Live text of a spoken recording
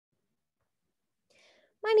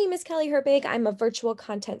My name is Kelly Herbig. I'm a virtual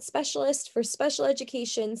content specialist for special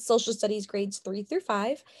education, social studies grades 3 through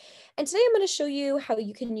 5. And today I'm going to show you how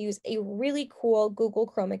you can use a really cool Google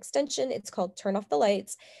Chrome extension. It's called Turn Off the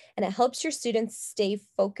Lights, and it helps your students stay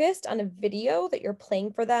focused on a video that you're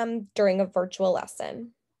playing for them during a virtual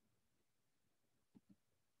lesson.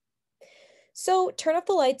 So Turn Off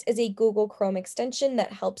the Lights is a Google Chrome extension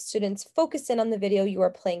that helps students focus in on the video you are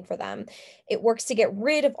playing for them. It works to get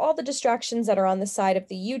rid of all the distractions that are on the side of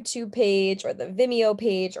the YouTube page or the Vimeo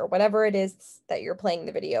page or whatever it is that you're playing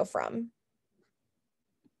the video from.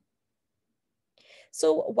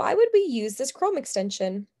 So why would we use this Chrome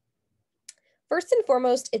extension? First and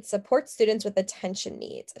foremost, it supports students with attention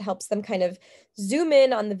needs. It helps them kind of zoom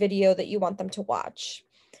in on the video that you want them to watch.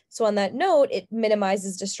 So on that note, it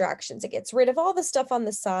minimizes distractions. It gets rid of all the stuff on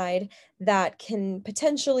the side that can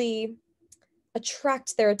potentially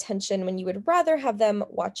attract their attention when you would rather have them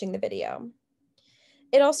watching the video.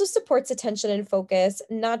 It also supports attention and focus,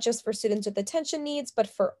 not just for students with attention needs, but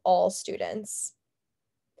for all students.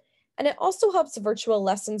 And it also helps virtual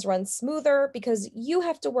lessons run smoother because you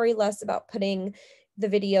have to worry less about putting the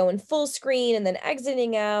video in full screen and then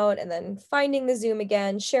exiting out and then finding the Zoom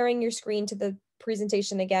again, sharing your screen to the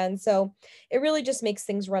presentation again. So it really just makes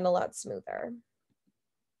things run a lot smoother.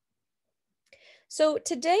 So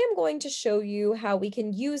today I'm going to show you how we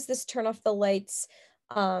can use this Turn Off the Lights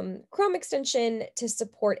Chrome extension to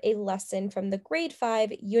support a lesson from the Grade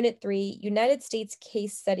 5 Unit 3 United States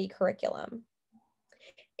Case Study curriculum.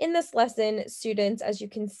 In this lesson, students, as you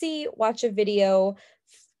can see, watch a video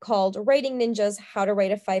called Writing Ninjas, How to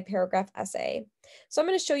Write a 5-Paragraph Essay. So I'm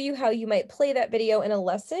going to show you how you might play that video in a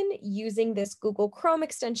lesson using this Google Chrome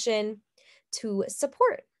extension to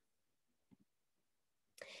support.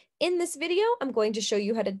 In this video, I'm going to show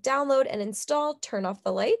you how to download and install Turn Off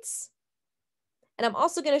the Lights. And I'm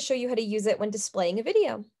also going to show you how to use it when displaying a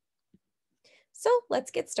video. So let's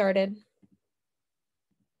get started.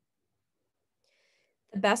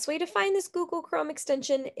 The best way to find this Google Chrome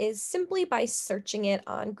extension is simply by searching it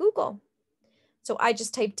on Google. So I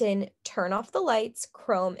just typed in Turn Off the Lights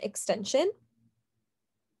Chrome extension,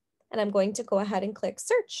 and I'm going to go ahead and click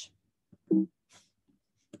search.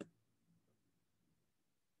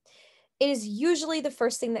 It is usually the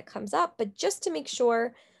first thing that comes up, but just to make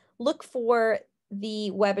sure, look for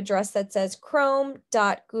the web address that says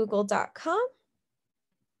chrome.google.com.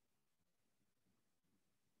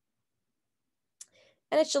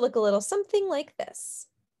 And it should look a little something like this.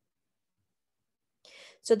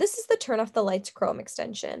 So this is the Turn Off the Lights Chrome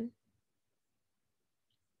extension.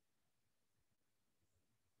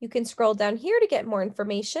 You can scroll down here to get more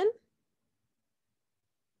information.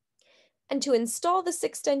 And to install this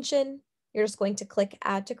extension, you're just going to click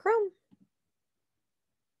Add to Chrome.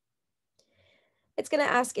 It's going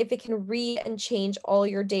to ask if it can read and change all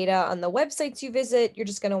your data on the websites you visit. You're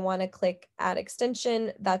just going to want to click Add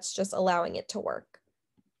Extension. That's just allowing it to work.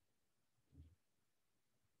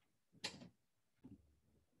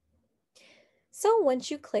 So once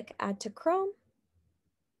you click Add to Chrome,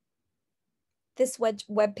 this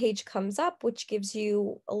web page comes up, which gives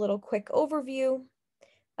you a little quick overview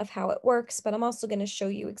of how it works, but I'm also going to show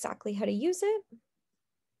you exactly how to use it.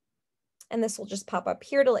 And this will just pop up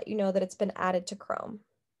here to let you know that it's been added to Chrome.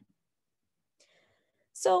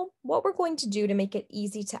 So what we're going to do to make it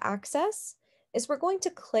easy to access is we're going to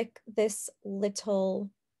click this little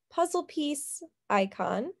puzzle piece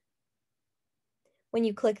icon. When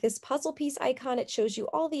you click this puzzle piece icon, it shows you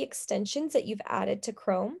all the extensions that you've added to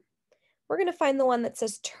Chrome. We're going to find the one that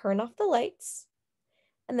says Turn Off the Lights,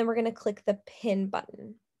 and then we're going to click the pin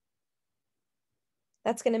button.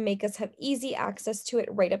 That's going to make us have easy access to it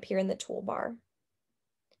right up here in the toolbar.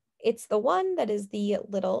 It's the one that is the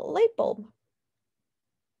little light bulb.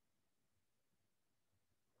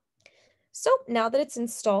 So now that it's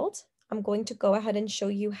installed, I'm going to go ahead and show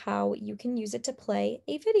you how you can use it to play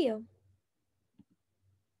a video.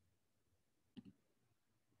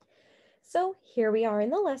 So here we are in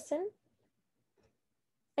the lesson.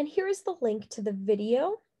 And here is the link to the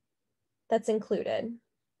video that's included.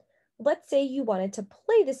 Let's say you wanted to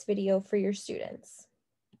play this video for your students.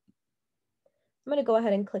 I'm going to go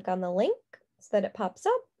ahead and click on the link so that it pops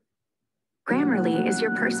up. Grammarly is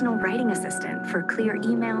your personal writing assistant for clear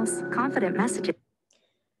emails, confident messages.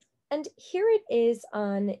 And here it is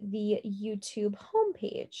on the YouTube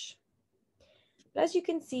homepage. But as you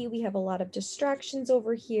can see, we have a lot of distractions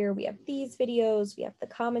over here. We have these videos, we have the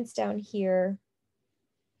comments down here.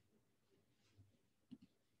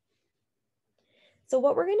 So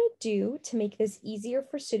what we're going to do to make this easier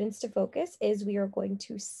for students to focus is we are going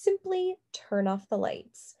to simply turn off the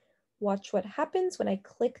lights. Watch what happens when I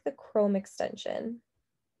click the Chrome extension.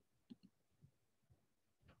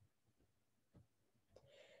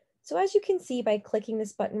 So as you can see by clicking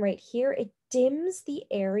this button right here, it dims the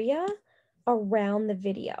area around the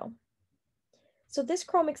video. So this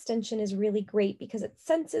Chrome extension is really great because it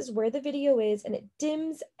senses where the video is and it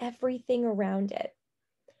dims everything around it,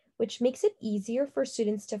 which makes it easier for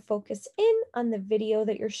students to focus in on the video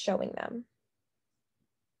that you're showing them.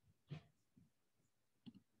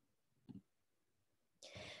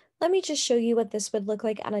 Let me just show you what this would look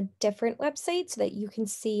like on a different website so that you can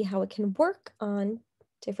see how it can work on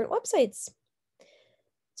different websites.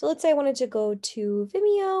 So let's say I wanted to go to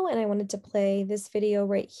Vimeo and I wanted to play this video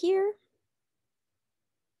right here.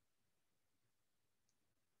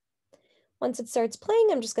 Once it starts playing,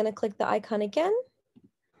 I'm just going to click the icon again.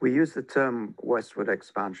 We use the term westward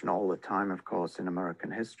expansion all the time, of course, in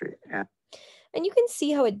American history. And you can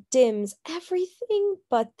see how it dims everything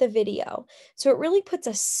but the video. So it really puts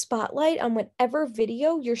a spotlight on whatever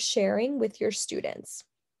video you're sharing with your students.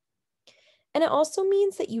 And it also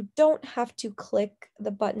means that you don't have to click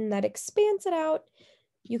the button that expands it out.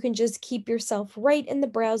 You can just keep yourself right in the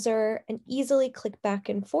browser and easily click back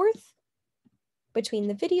and forth between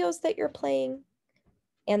the videos that you're playing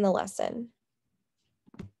and the lesson.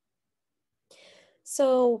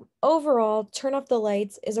 So overall, Turn Off the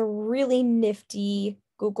Lights is a really nifty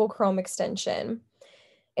Google Chrome extension.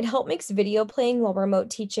 It makes video playing while remote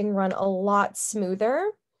teaching run a lot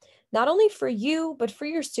smoother, not only for you, but for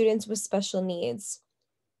your students with special needs.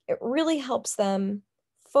 It really helps them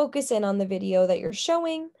focus in on the video that you're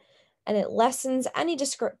showing, and it lessens any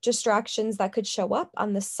distractions that could show up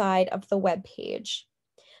on the side of the web page.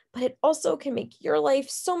 But it also can make your life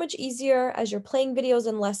so much easier as you're playing videos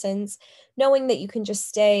and lessons, knowing that you can just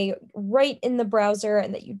stay right in the browser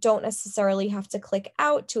and that you don't necessarily have to click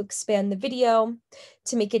out to expand the video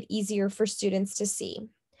to make it easier for students to see.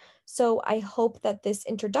 So I hope that this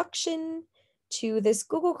introduction to this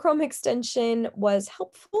Google Chrome extension was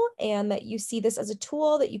helpful and that you see this as a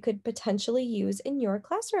tool that you could potentially use in your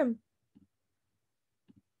classroom.